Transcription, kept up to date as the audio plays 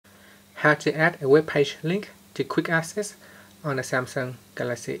how to add a web page link to quick access on a Samsung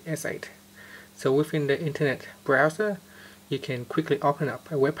Galaxy S8. So within the internet browser, you can quickly open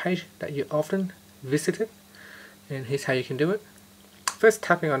up a web page that you often visited, and here's how you can do it. First,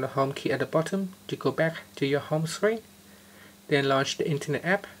 tapping on the home key at the bottom to go back to your home screen. Then launch the internet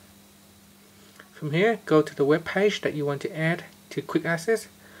app. From here, go to the web page that you want to add to quick access.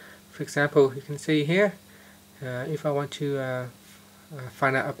 For example, you can see here, if I want to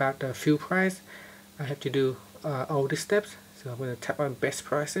find out about the fuel price, I have to do all these steps. So I'm going to tap on best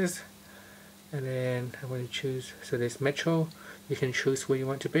prices, and then I'm going to choose, so there's metro, you can choose where you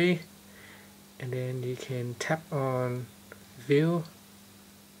want to be, and then you can tap on view,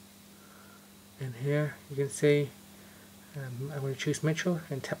 and here you can see I'm going to choose metro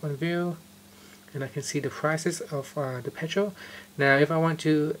and tap on view, and I can see the prices of the petrol. Now if I want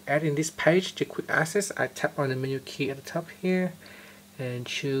to add in this page to quick access, I tap on the menu key at the top here and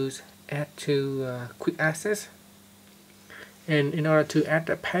choose add to quick access. And in order to add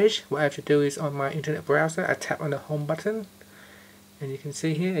that page, what I have to do is on my internet browser, I tap on the home button, and you can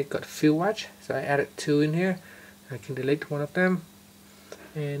see here it got fuel watch, so I added 2 in here. I can delete one of them,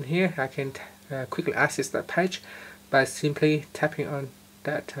 and here I can quickly access that page by simply tapping on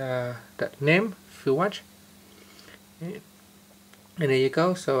that name, fuel watch, and there you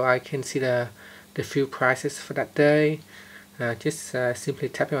go. So I can see the fuel prices for that day, just simply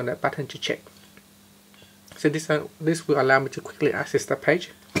tapping on that button to check. So this will allow me to quickly access the page,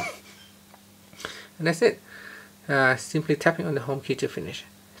 and that's it. Simply tapping on the home key to finish.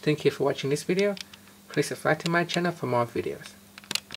 Thank you for watching this video. Please subscribe to my channel for more videos.